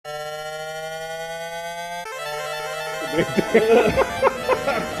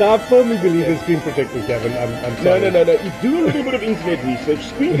So I firmly believe in screen protectors, Gavin. I'm sorry. No. You do a little bit of internet research.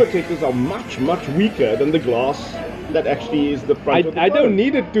 Screen protectors are much weaker than the glass that actually is the front of the phone. I don't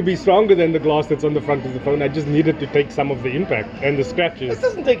need it to be stronger than the glass that's on the front of the phone. I just need it to take some of the impact and the scratches. It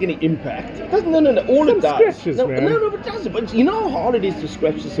doesn't take any impact. It doesn't. No. All Some it does. scratches, no, man. No, it doesn't. But you know how hard it is to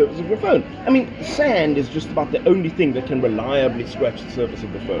scratch the surface of your phone. I mean, sand is just about the only thing that can reliably scratch the surface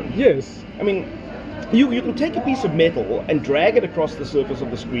of the phone. Yes. I mean, you can take a piece of metal and drag it across the surface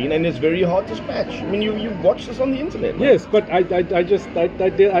of the screen, and it's very hard to scratch. I mean, you watch this on the internet. Right? Yes, but I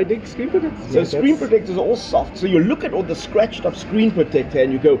dig screen protectors. So screen protectors are all soft. So you look at all the scratched up screen protector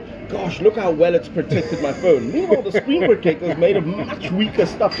and you go, gosh, look how well it's protected my phone. Meanwhile, the screen protector is made of much weaker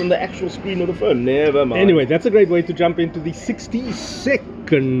stuff than the actual screen of the phone. Never mind. Anyway, that's a great way to jump into the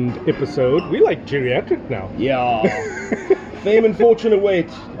 62nd episode. We like geriatric now. Yeah. Fame and fortune await.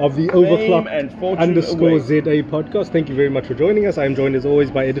 Of the Overclock_ZA podcast. Thank you very much for joining us. I am joined as always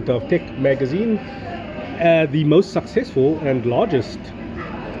by editor of Tech Magazine, the most successful and largest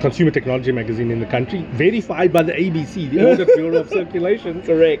consumer technology magazine in the country, verified by the ABC, the Audit Bureau of Circulation.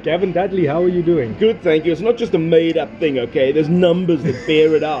 Correct. Gavin Dudley, how are you doing? Good, thank you. It's not just a made-up thing, okay? There's numbers that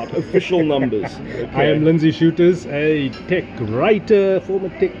bear it out, official numbers. Okay. I am Lindsay Shooters, a tech writer, former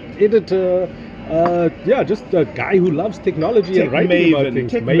tech editor. Just a guy who loves technology and writing about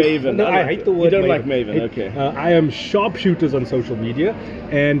things. Tech maven. No, I hate the word. You don't maven. like maven, okay. I am sharpshooters on social media,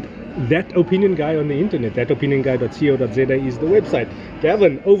 and that opinion guy on the internet, that opinionguy.co.za is the website.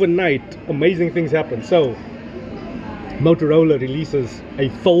 Gavin, overnight, amazing things happen. So, Motorola releases a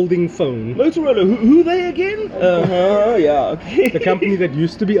folding phone. Motorola, who they again? Yeah, okay. The company that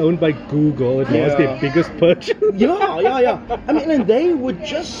used to be owned by Google. It was their biggest purchase. Yeah. I mean, and they were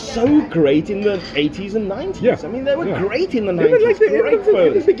just so great in the 80s and 90s. Yeah. I mean, they were great in the They were 90s. like the Great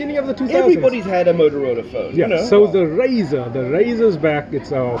the beginning of the 2000s. Everybody's had a Motorola phone. Yeah. You know? So the Razor's back.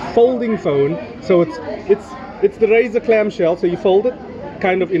 It's a folding phone. So it's the Razor clamshell. So you fold it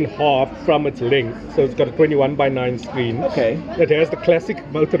kind of in half from its length, so it's got a 21:9 screen. Okay. It has the classic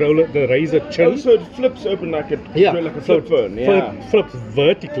Motorola, the Razor chin. Oh, so it flips open like a flip phone. Yeah. Flips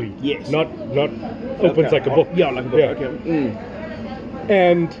vertically. Yes. Not opens like a book. Yeah, like a book. Yeah. Okay.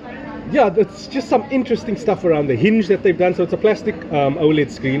 And yeah, that's just some interesting stuff around the hinge that they've done. So it's a plastic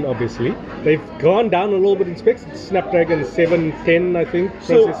OLED screen, obviously. They've gone down a little bit in specs. It's Snapdragon 710, I think,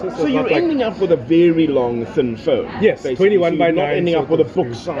 processor. So you're ending up with a very long, thin phone. Yes, 21:9. You're not ending up with a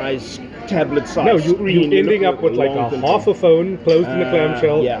book-size, tablet-size screen. You're ending up with like a half a phone closed in the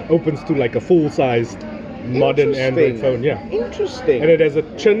clamshell, opens to like a full-sized modern Android phone. Yeah. Interesting. And it has a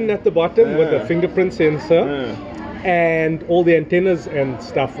chin at the bottom with a fingerprint sensor. And all the antennas and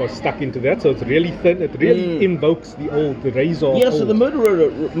stuff are stuck into that, so it's really thin. It really invokes the Razor. Yeah, so the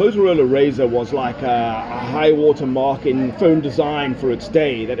Motorola Razor was like a high water mark in phone design for its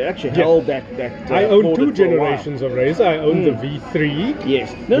day. That it actually held that. I own two generations of Razor. I own the V3.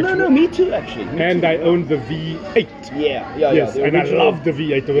 Yes. No, me too actually. I own the V8. Yeah. Yes, and I love the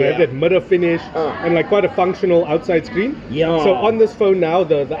V8. It had that mirror finish and like quite a functional outside screen. Yeah. So on this phone now,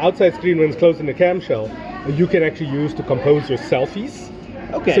 the outside screen, when it's closed in the clamshell, you can actually use to compose your selfies.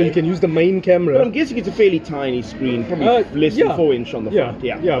 Okay. So you can use the main camera. But I'm guessing it's a fairly tiny screen, probably less than 4 inch on the front.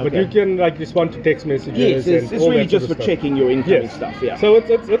 Yeah, but you can like respond to text messages. Yes, it's and all really that just sort for of checking your incoming stuff. Yeah. So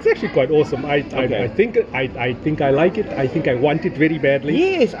it's actually quite awesome. I think I like it. I think I want it very badly.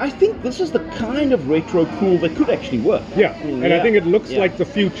 Yes, I think this is the kind of retro cool that could actually work. Yeah, and I think it looks like the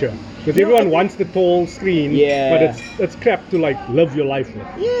future. Because everyone wants the tall screen, but it's crap to like live your life with.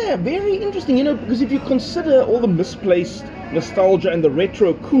 Yeah, very interesting. You know, because if you consider all the misplaced nostalgia and the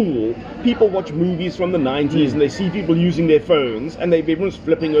retro cool, people watch movies from the 90s and they see people using their phones and everyone's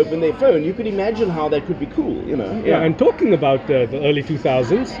flipping open their phone. You could imagine how that could be cool, you know. Yeah, and talking about the early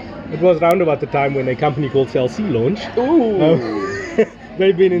 2000s, it was around about the time when a company called Cell C launched. Ooh.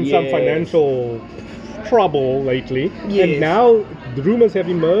 They've been in some financial trouble lately, and now the rumors have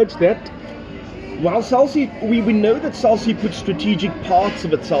emerged that Cell C, we know that Cell C put strategic parts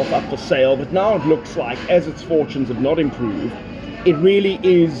of itself up for sale, but now it looks like, as its fortunes have not improved, it really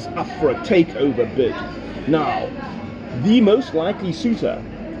is up for a takeover bid. Now, the most likely suitor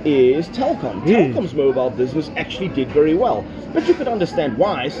is Telkom. Telkom's mobile business actually did very well, but you could understand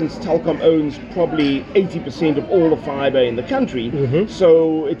why, since Telkom owns probably 80% of all the fiber in the country,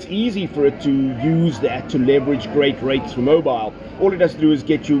 so it's easy for it to use that to leverage great rates for mobile. All it has to do is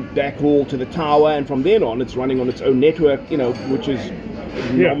get you backhaul to the tower, and from then on it's running on its own network, you know, which is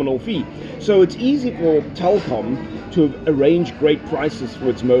a nominal fee. So it's easy for Telkom to arrange great prices for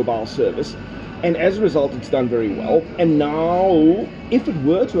its mobile service. And as a result, it's done very well. And now, if it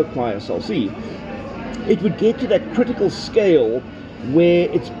were to acquire Cell C, it would get to that critical scale where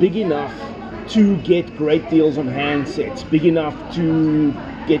it's big enough to get great deals on handsets, big enough to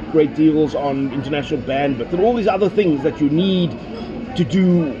get great deals on international bandwidth, and all these other things that you need to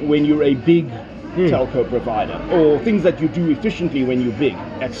do when you're a big telco provider, or things that you do efficiently when you're big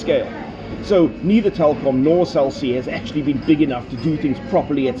at scale. So neither Telkom nor Cell C has actually been big enough to do things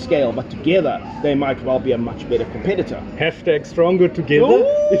properly at scale, but together they might well be a much better competitor. Hashtag stronger together.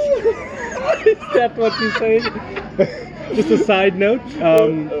 Is that what you're saying? Just a side note,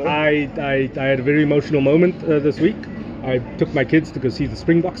 I had a very emotional moment this week. I took my kids to go see the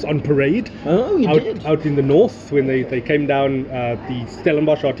Springboks on parade. Oh, you did? Out in the north when they came down the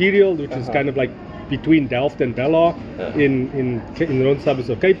Stellenbosch Arterial, which is kind of like between Delft and Bellagh in the northern suburbs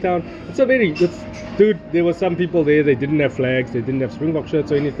of Cape Town. Dude, there were some people there, they didn't have flags, they didn't have Springbok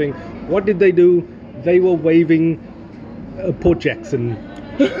shirts or anything. What did they do? They were waving Port Jackson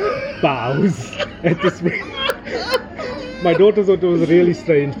bows at the Spring. My daughter thought it was really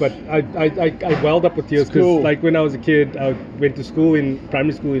strange, but I welled up with tears because like when I was a kid, I went to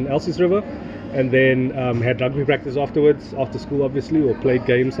primary school in Elsies River, and then had rugby practice afterwards, after school obviously, or played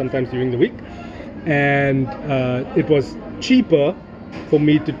games sometimes during the week. And it was cheaper for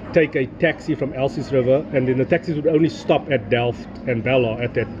me to take a taxi from Elsies River, and then the taxis would only stop at Delft and Bellagh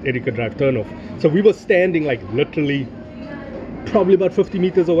at that Erika Drive turnoff. So we were standing like literally probably about 50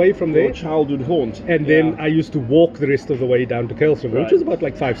 meters away from there. Your childhood haunt. And then I used to walk the rest of the way down to Kuils River, which is about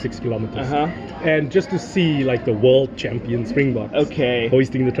like 5-6 kilometers. And just to see like the world champion Springboks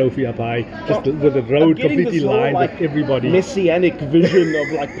hoisting the trophy up high, just with the road completely lined with everybody. Messianic vision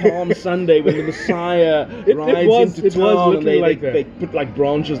of like Palm Sunday when the Messiah rides into town, and they put like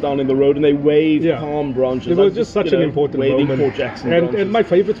branches down in the road and they wave palm branches. It was just such an important moment. Port Jackson and my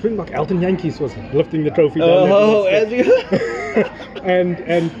favorite Springbok, Elton Yankees, was lifting the trophy down. Oh, as you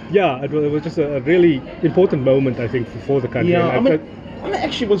and yeah, it was just a really important moment, I think, for the country. Yeah, I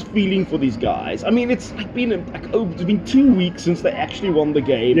actually was feeling for these guys. I mean, it's been 2 weeks since they actually won the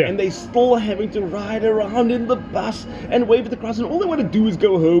game, and they still having to ride around in the bus and wave at the crowds, and all they want to do is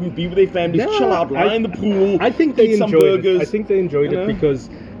go home, be with their families, chill out, lie in the pool. I think they enjoyed it. I think they enjoyed it because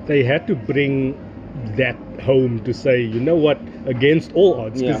they had to bring that home to say, you know what, against all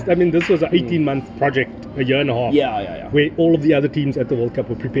odds, because I mean this was an 18-month project, a year and a half, where all of the other teams at the World Cup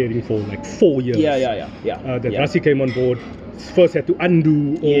were preparing for like 4 years. That Rassie came on board, first had to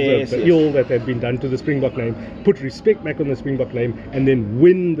undo all the ill that had been done to the Springbok name, put respect back on the Springbok name, and then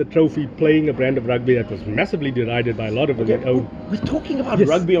win the trophy playing a brand of rugby that was massively derided by a lot of them. We're talking about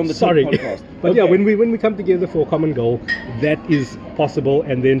rugby on the podcast. But when we come together for a common goal, that is possible,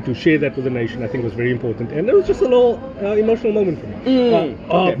 and then to share that with the nation, I think was very important, and it was just a little emotional moment for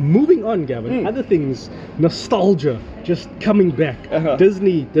me. Moving on, Gavin, other things, nostalgia just coming back.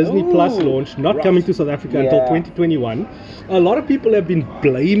 Disney Plus launch, not coming to South Africa until 2021. A lot of people have been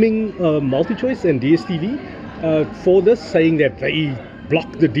blaming MultiChoice and DStv for this, saying that they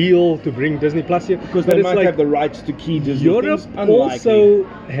blocked the deal to bring Disney Plus here, because they might have the rights to key Disney Europe things. Also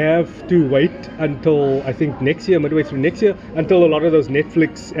have to wait until I think next year, midway through next year, until a lot of those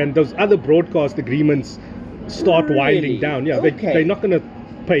Netflix and those other broadcast agreements start winding down. They're not going to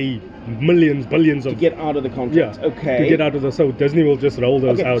pay millions, billions of to get out of the contract. To get out of the, so Disney will just roll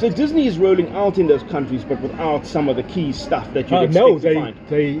those out. So Disney is rolling out in those countries, but without some of the key stuff that you'd expect to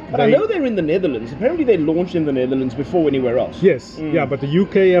find. But I know they're in the Netherlands. Apparently they launched in the Netherlands before anywhere else. Yes, but the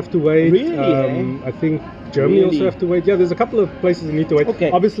UK have to wait. Really? I think Germany also have to wait. Yeah, there's a couple of places that need to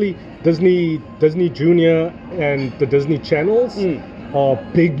wait. Obviously, Disney Junior and the Disney channels are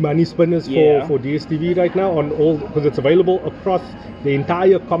big money spinners for DStv right now, on all, because it's available across the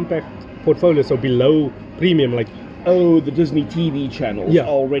entire compact portfolio, so below premium, like the Disney TV channels are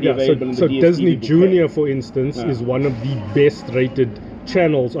already available in the DStv Disney bouquet. Junior, for instance, is one of the best rated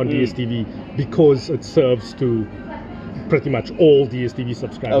channels on DStv because it serves to pretty much all DStv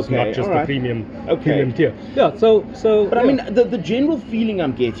subscribers, not just the premium tier. But I mean, the general feeling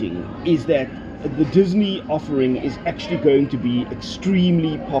I'm getting is that the Disney offering is actually going to be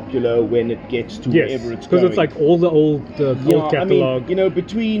extremely popular when it gets to wherever it's going. Because it's like all the old catalog. I mean,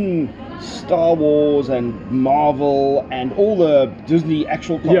 between Star Wars and Marvel and all the Disney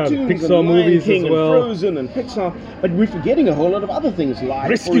actual cartoons, Pixar and movies King as well, and Frozen and Pixar, but we're forgetting a whole lot of other things like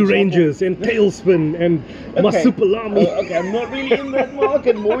Rescue Rangers and Tailspin and Masupalami. I'm not really in that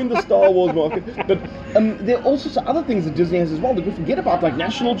market, more in the Star Wars market. But there are also some other things that Disney has as well that we forget about, like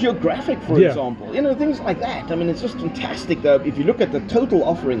National Geographic, for example. Things like that. I mean, it's just fantastic. If you look at the total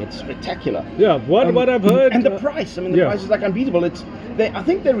offering, it's spectacular. What I've heard, and the price. I mean, the price is like unbeatable. I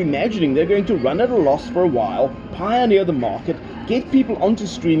think they're imagining they're going to run at a loss for a while, pioneer the market, get people onto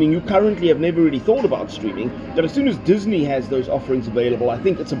streaming who currently have never really thought about streaming. But as soon as Disney has those offerings available, I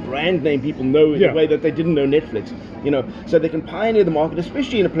think it's a brand name people know in a way that they didn't know Netflix. So they can pioneer the market,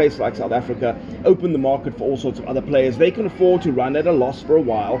 especially in a place like South Africa, open the market for all sorts of other players. They can afford to run at a loss for a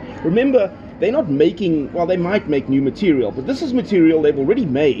while. Remember, they're not making, well, they might make new material, but this is material they've already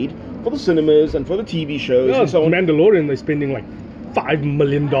made for the cinemas and for the TV shows and so on. Mandalorian, they're spending like $5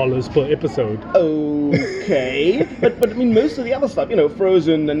 million per episode. Okay, but I mean, most of the other stuff,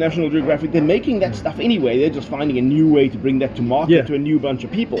 Frozen and National Geographic, they're making that stuff anyway. They're just finding a new way to bring that to market to a new bunch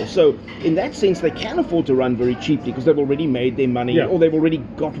of people. So in that sense, they can afford to run very cheaply because they've already made their money, or they've already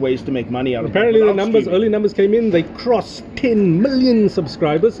got ways to make money out of it. Apparently the early numbers came in, they crossed 10 million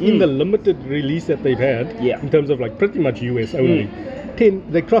subscribers in the limited release that they've had, in terms of like pretty much US only.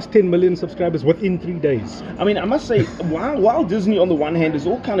 They crossed 10 million subscribers within 3 days. I mean, I must say, while Disney on the one hand is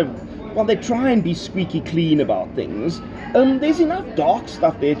all kind of, while they try and be squeaky clean about things, there's enough dark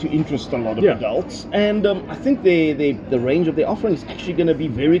stuff there to interest a lot of adults, and I think the range of their offerings is actually going to be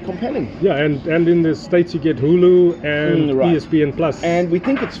very compelling. Yeah, and in the States you get Hulu and ESPN Plus. And we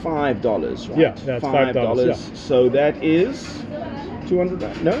think it's $5, right? Yeah, that's $5. Yeah. So that is 200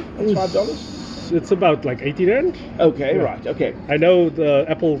 Rand? No? That's $5? It's about like 80 Rand. Okay, right, okay. I know the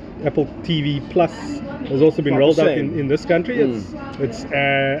Apple TV Plus has also been rolled out in this country. It's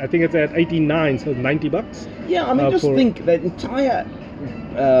I think it's at 89, so $90. Yeah, I mean, just think that entire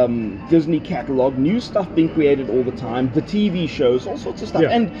Disney catalog, new stuff being created all the time, the TV shows, all sorts of stuff,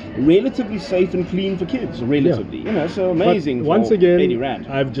 and relatively safe and clean for kids, relatively, so amazing. But once again, 80 Rand.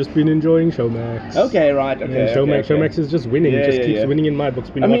 I've just been enjoying Showmax. Okay, right, okay. Showmax is just winning. It just keeps winning in my books.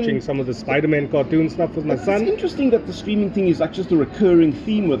 Been watching some of the Spider-Man cartoon stuff with my son. It's interesting that the streaming thing is like just a recurring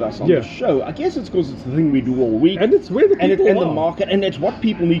theme with us on the show. I guess it's because it's the thing we do all week. And it's where the people and the market, and it's what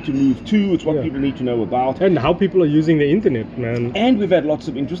people need to move to, it's what people need to know about. And how people are using the internet, man. And we've had lots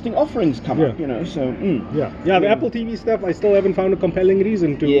of interesting offerings come up, so the Apple TV stuff, I still haven't found a compelling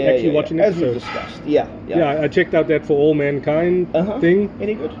reason to actually watch an episode. As we discussed. I checked out that For All Mankind thing.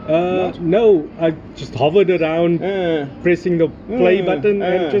 Any good? No, I just hovered around pressing the play button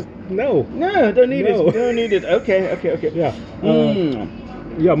and just no, don't need it. Okay.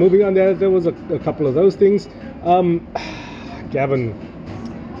 Yeah. Moving on, there was a couple of those things. Gavin,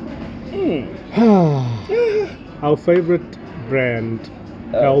 our favorite brand,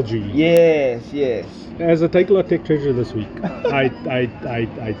 LG. Yes. As a Take-A-Lot Tech Treasure this week, I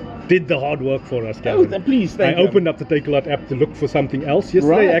did the hard work for us, Gavin. Please, thank you. I opened up the Take-A-Lot app to look for something else.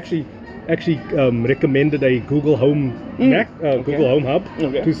 Yesterday, I actually recommended a Google Home Google Home Hub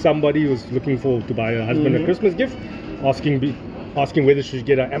to somebody who's looking to buy a husband a Christmas gift, asking whether she should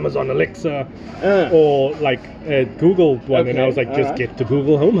get an Amazon Alexa or like a Google one, and I was like, just get the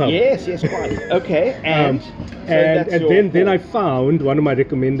Google Home Hub. Yes, quite. Okay, and then I found one of my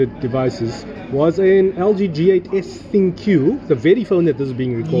recommended devices was an LG G8S ThinQ, the very phone that this is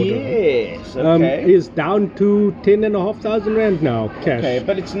being recorded on. Yes, okay. Is down to 10,500 Rand now, cash. Okay,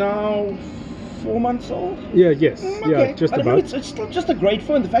 but it's now 4 months old? Just about. It's still just a great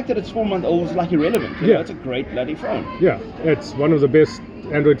phone. The fact that it's 4 months old is like irrelevant. It's a great bloody phone. Yeah, it's one of the best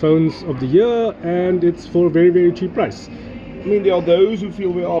Android phones of the year, and it's for a very, very cheap price. I mean, there are those who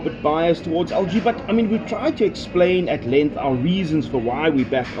feel we are a bit biased towards LG, but I mean, we've tried to explain at length our reasons for why we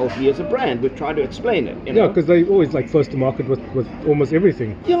back LG as a brand. We've tried to explain it. Yeah, because they always like first to market with almost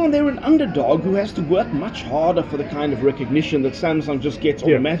everything. Yeah, and they're an underdog who has to work much harder for the kind of recognition that Samsung just gets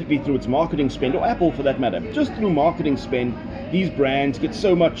automatically through its marketing spend, or Apple for that matter. Just through marketing spend, these brands get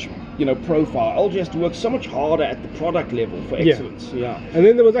so much profile. LG has to work so much harder at the product level for excellence. Yeah. And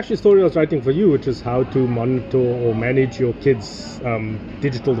then there was actually a story I was writing for you, which is how to monitor or manage your kids'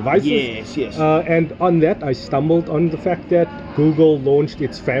 digital devices. Yes. And on that, I stumbled on the fact that Google launched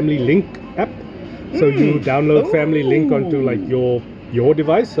its Family Link app. So you download Family Link onto like your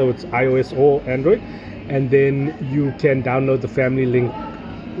device, so it's iOS or Android, and then you can download the Family Link.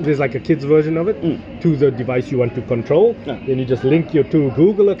 There's like a kid's version of it to the device you want to control. Then you just link your two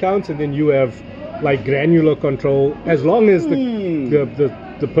Google accounts, and then you have like granular control. As long as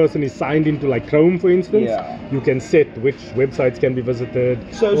the person is signed into like Chrome, for instance, you can set which websites can be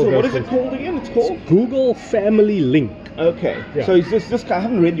visited. So what is it called again? It's called Google Family Link. Okay. Yeah. So is this I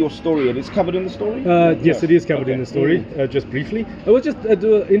haven't read your story yet. It's covered in the story? Yes, it is covered in the story, just briefly. It was just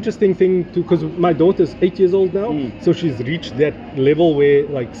an interesting thing because my daughter's 8 years old now, so she's reached that level where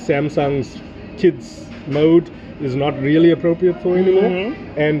like Samsung's kids mode is not really appropriate for anymore,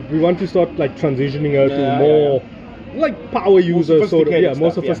 and we want to start like transitioning her to more like power user sort of,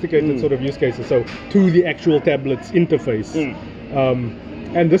 more sophisticated sort of use cases. So to the actual tablet's interface.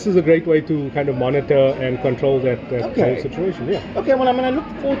 And this is a great way to kind of monitor and control that Okay. whole situation. Yeah. Okay, well, I mean, I look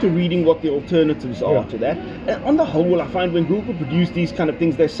forward to reading what the alternatives are Yeah. to that. And on the whole, I find when Google produce these kind of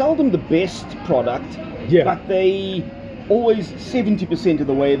things, they're seldom the best product, Yeah. but they always 70% of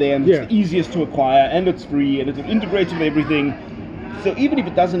the way there, and Yeah. it's the easiest to acquire, and it's free, and it's integrated with everything. So even if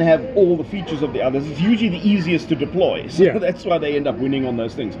it doesn't have all the features of the others, it's usually the easiest to deploy. So Yeah. that's why they end up winning on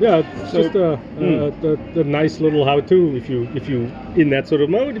those things. Yeah, it's So- just a nice little how-to if you in that sort of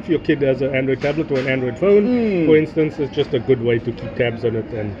mode. If your kid has an Android tablet or an Android phone, for instance, it's just a good way to keep tabs on it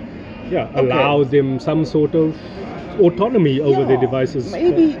and allow them some sort of autonomy over their Yeah, devices.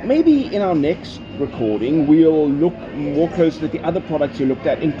 Maybe in our next recording we'll look more closely at the other products you looked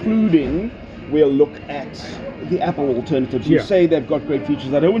at, including we'll look at the Apple alternatives. You Yeah. say they've got great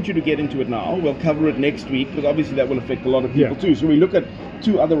features. I don't want you to get into it now. We'll cover it next week because obviously that will affect a lot of people Yeah. too. So we look at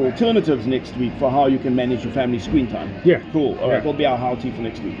 2 other alternatives next week for how you can manage your family screen time. Yeah. Cool. All right, Yeah. that'll be our how-to for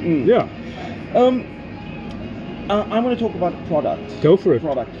next week. Yeah, I'm going to talk about a product. go for it.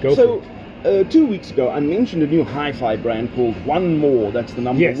 Go So, for it. 2 weeks ago, I mentioned a new hi-fi brand called One More. That's the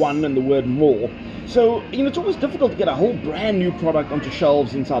number Yes. 1 and the word more. So, it's always difficult to get a whole brand new product onto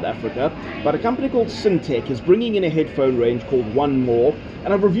shelves in South Africa, but a company called Syntech is bringing in a headphone range called One More,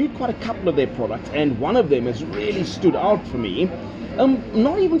 and I've reviewed quite a couple of their products, and one of them has really stood out for me.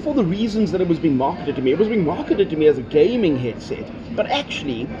 Not even for the reasons that it was being marketed to me. It was being marketed to me as a gaming headset, but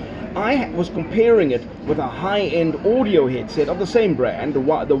actually, I was comparing it with a high-end audio headset of the same brand, the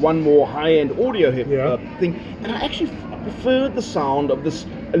One More high-end audio thing, and I actually preferred the sound of this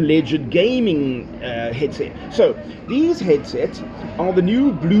alleged gaming headset. So these headsets are the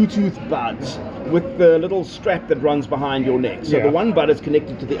new Bluetooth buds with the little strap that runs behind your neck. So Yeah. the one bud is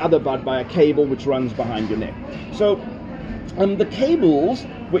connected to the other bud by a cable which runs behind your neck. So the cables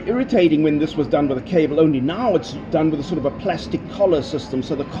were irritating when this was done with a cable only. Now it's done with a sort of a plastic collar system,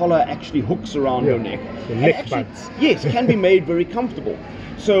 so the collar actually hooks around your neck. The And neck actually, buds. yes, can be made very comfortable.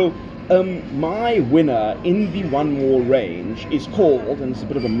 So my winner in the One More range is called, and it's a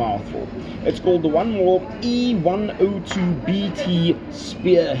bit of a mouthful, it's called the One More E102BT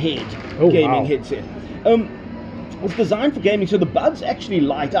Spearhead gaming wow. headset. It's designed for gaming, so the buds actually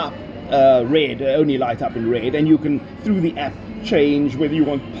light up red, only light up in red, and you can, through the app, change whether you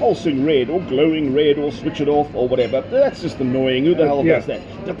want pulsing red or glowing red or switch it off or whatever. That's just annoying. Who the hell does that?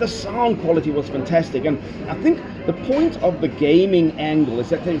 But the sound quality was fantastic, and I think the point of the gaming angle is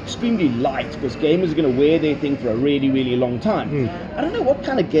that they're extremely light because gamers are going to wear their thing for a really, really long time. I don't know what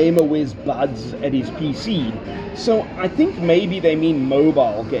kind of gamer wears buds at his PC, so I think maybe they mean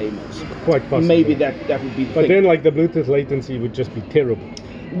mobile gamers. Quite possibly. Maybe that would be the But thing. then, like, the Bluetooth latency would just be terrible.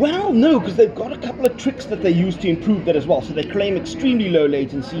 Well, no, because they've got a couple of tricks that they use to improve that as well. So they claim extremely low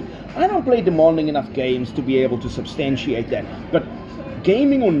latency. I don't play demanding enough games to be able to substantiate that. But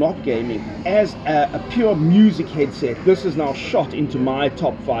gaming or not gaming, as a pure music headset, this is now shot into my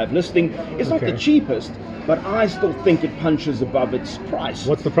top 5 listing. It's not the cheapest, but I still think it punches above its price.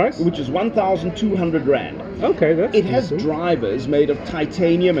 What's the price? Which is 1,200 Rand. Okay, that's It has decent. drivers made of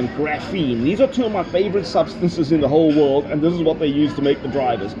titanium and graphene. These are 2 of my favorite substances in the whole world, and this is what they use to make the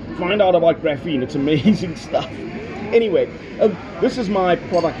drivers. Find out about graphene, it's amazing stuff. Anyway, this is my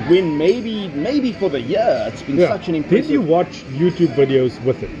product win, maybe for the year. It's been such an impressive... Did you watch YouTube videos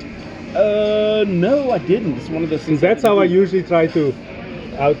with it? No, I didn't. It's one of those things... That's how I usually try to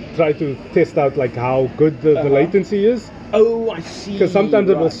test out like how good the latency is. Oh, I see. Because sometimes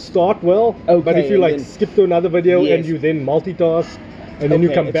it will start well, but if you and like then- skip to another video Yes. and you then multitask, and then you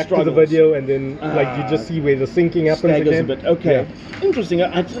Okay, come it back to the struggles. video, and then like you just see where the syncing happens Staggers again. a bit. Okay, interesting.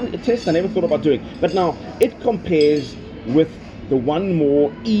 A test I never thought about doing. But now it compares with the One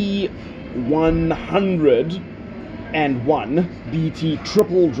More E101 BT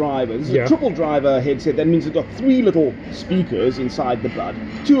triple drivers. Yeah. A triple driver headset. That means it's got 3 little speakers inside the bud,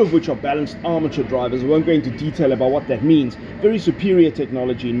 2 of which are balanced armature drivers. I won't go into detail about what that means. Very superior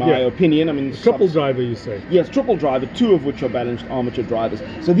technology in my opinion. I mean, Triple driver, you say? Yes, triple driver, 2 of which are balanced armature drivers.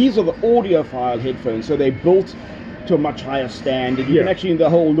 So these are the audiophile headphones, so they're built to a much higher standard. You can actually, the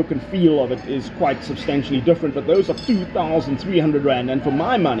whole look and feel of it is quite substantially different, but those are 2,300 Rand, and for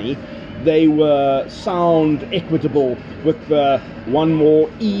my money, they were sound equitable with the One More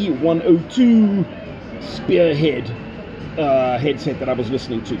E102 Spearhead headset that I was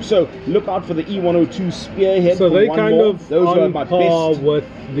listening to. So look out for the E102 Spearhead. So for they One kind More. of Those are on my par best. with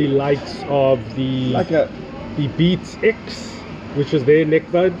the likes of the Beats X, which is their neck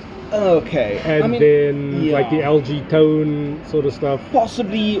bud, Okay. and I mean, then like the LG Tone sort of stuff.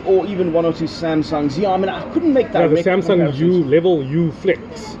 possibly, or even one or two Samsungs. Yeah, I mean, I couldn't make Yeah, the direct Samsung comparisons. Level U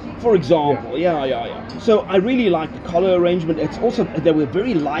Flex. For example, yeah. So I really like the collar arrangement. It's also, they were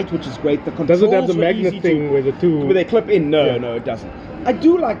very light, which is great. The controls Does it have the were easy magnet thing where the two... where they clip in? No, Yeah. no, it doesn't. I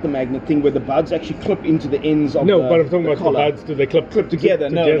do like the magnet thing where the buds actually clip into the ends of No, the but I'm talking the about collar. the buds. Do they clip together?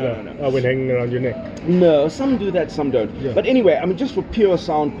 No. when hanging around your neck. No, some do that, some don't. Yeah. But anyway, I mean, just for pure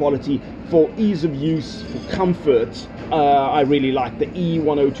sound quality, for ease of use, for comfort, I really like the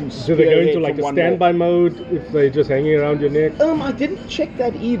E102 Do they go Spearhead into like from a One standby mode if they're just hanging around your neck? I didn't check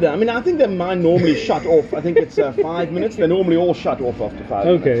that either. I mean, I think that mine normally shut off. I think it's 5 minutes. They normally all shut off after 5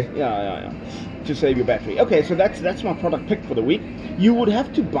 minutes. Okay. Yeah. To save your battery. Okay, so that's my product pick for the week. You would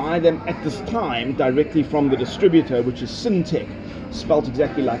have to buy them at this time directly from the distributor, which is Syntec, spelt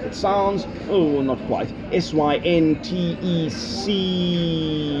exactly like it sounds. Oh, not quite. Syntec.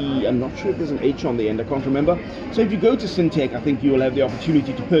 I'm not sure if there's an H on the end. I can't remember. So if you go to Syntec, I think you will have the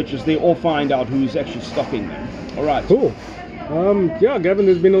opportunity to purchase there or find out who's actually stocking them. All right. Cool. Yeah, Gavin,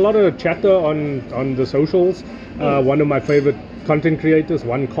 there's been a lot of chatter on the socials. One of my favorite content creators,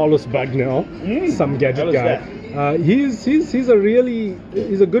 one Carlos Bagnell, some gadget guy. He's a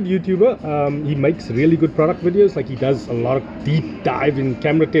good YouTuber. He makes really good product videos. Like, he does a lot of deep dive in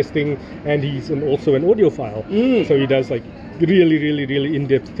camera testing, and he's also an audiophile. So he does like really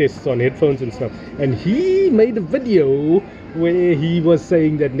in-depth tests on headphones and stuff. And he made a video where he was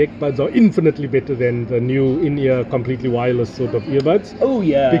saying that neck buds are infinitely better than the new in-ear completely wireless sort of earbuds. Oh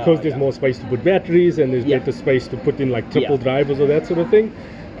yeah. Because there's more space to put batteries, and there's better space to put in like triple drivers or that sort of thing.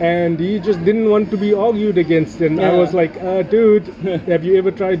 And he just didn't want to be argued against. And I was like, dude, have you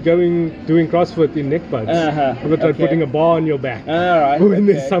ever tried doing CrossFit in neck buds? Ever tried putting a bar on your back? When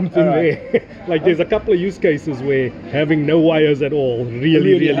there's something there. Like, there's a couple of use cases where having no wires at all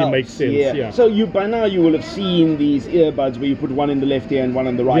really helps. makes sense. Yeah. So by now you will have seen these earbuds where you put one in the left ear and one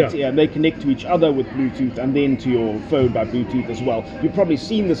in the right ear, and they connect to each other with Bluetooth and then to your phone by Bluetooth as well. You've probably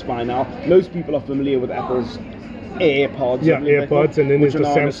seen this by now. Most people are familiar with Apple's AirPods. AirPods, and then there's the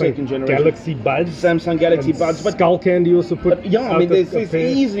second Samsung Galaxy Buds. Samsung Galaxy Buds. But Skull Candy also put. I mean, there's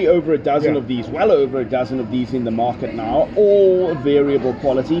easily over a dozen of these, well over a dozen of these in the market now, all variable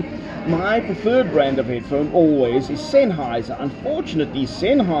quality. My preferred brand of headphone always is Sennheiser. Unfortunately,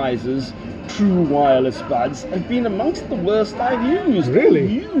 Sennheiser's true wireless buds have been amongst the worst I've used. Really?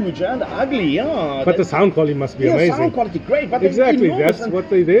 They're huge and ugly, But the sound quality must be amazing. Sound quality great, but exactly, that's what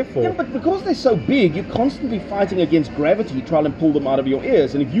they're there for. Yeah, but because they're so big, you're constantly fighting against gravity, trying to pull them out of your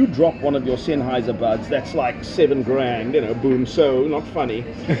ears. And if you drop one of your Sennheiser buds, that's like $7,000, boom. So not funny.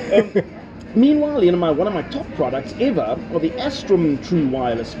 Meanwhile, one of my top products ever are the Astrum True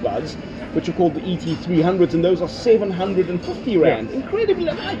Wireless Buds, which are called the ET300s, and those are 750 Rand. Incredibly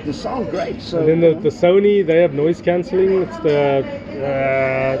light and sound great. So, and then the Sony, they have noise cancelling. It's the,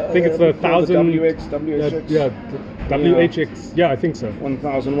 I think it's the 1000. WHX. WHX, I think so.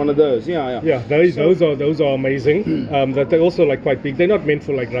 1000, one of those, those are amazing. That they're also like quite big. They're not meant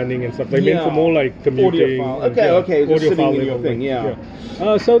for like running and stuff. They're meant for more like commuting. Okay, just sitting in your thing,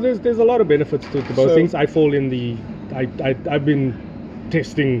 so there's a lot of benefits to both things. I fall in the, I've been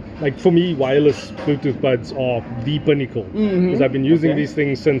testing, like, for me, wireless Bluetooth buds are the pinnacle, because I've been using these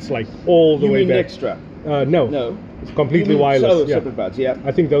things since like all the way back. Extra? No. It's completely wireless. Separate buds,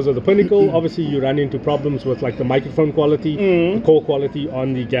 I think those are the pinnacle. Obviously, you run into problems with like the microphone quality, the call quality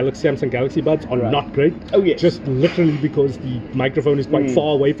on the Samsung Galaxy buds are not great. Oh yes. Just literally because the microphone is quite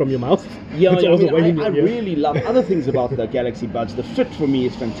far away from your mouth. I really love other things about the Galaxy buds. The fit for me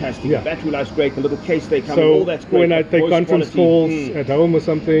is fantastic. The battery life's great. The little case they come in, all that's great. When I take conference calls at home or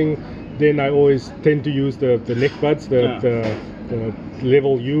something, then I always tend to use the neck buds, the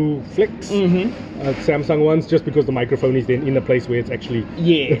Level U Flex Samsung ones, just because the microphone is then in a place where it's actually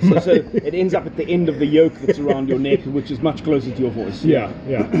so it ends up at the end of the yoke that's around your neck, which is much closer to your voice.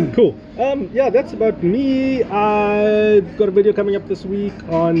 Cool. That's about me. I've got a video coming up this week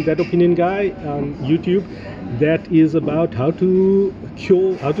on That Opinion Guy on YouTube that is about how to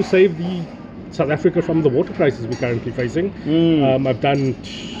save the South Africa from the water crisis we're currently facing. I've done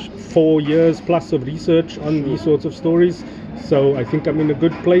 4 years plus of research on these sorts of stories, so I think I'm in a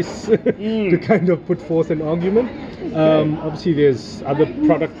good place to kind of put forth an argument. Obviously there's other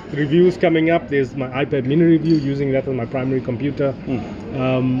product reviews coming up. There's my iPad mini review, using that on my primary computer.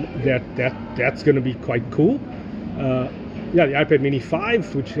 That's going to be quite cool. The iPad mini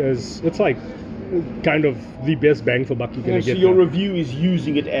 5, it's like kind of the best bang for buck you're going to get. So your review is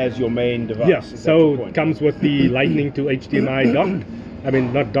using it as your main device. So it comes with the Lightning to HDMI dock. I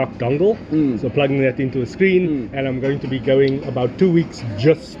mean, not dock, dongle. So plugging that into a screen, and I'm going to be going about 2 weeks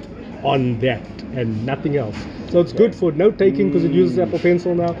just on that and nothing else. So it's good for note taking because it uses Apple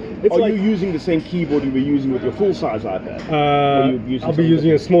Pencil now. It's Are like, you using the same keyboard you were using with your full-size iPad? I'll be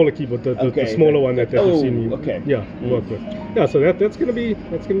using a smaller keyboard, the smaller one that you've seen me work with. Yeah, so that's gonna be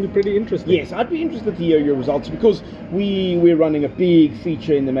pretty interesting. Yes, I'd be interested to hear your results because we're running a big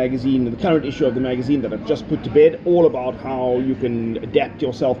feature in the magazine, the current issue of the magazine that I've just put to bed, all about how you can adapt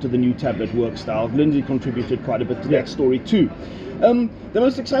yourself to the new tablet work style. Lindsay contributed quite a bit to that story too. The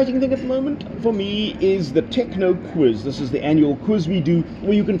most exciting thing at the moment for me is the Techno Quiz. This is the annual quiz we do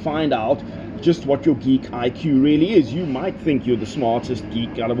where you can find out just what your geek IQ really is. You might think you're the smartest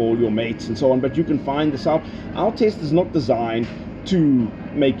geek out of all your mates and so on, but you can find this out. Our test is not designed to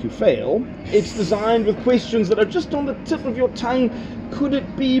make you fail. It's designed with questions that are just on the tip of your tongue. Could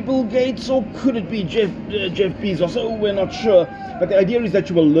it be Bill Gates or could it be Jeff Bezos? Oh, we're not sure. But the idea is that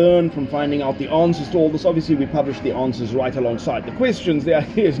you will learn from finding out the answers to all this. Obviously, we publish the answers right alongside the questions. The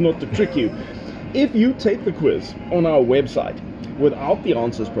idea is not to trick you. If you take the quiz on our website without the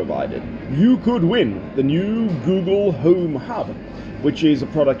answers provided, you could win the new Google Home Hub, which is a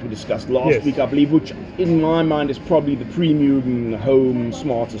product we discussed last week, I believe, which in my mind is probably the premium home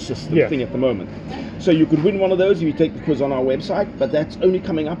smart assistant thing at the moment. So you could win one of those if you take the quiz on our website, but that's only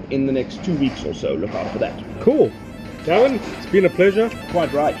coming up in the next 2 weeks or so. Look out for that. Cool. Gavin, it's been a pleasure.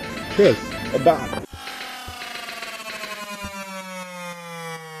 Quite right. Cheers. Bye.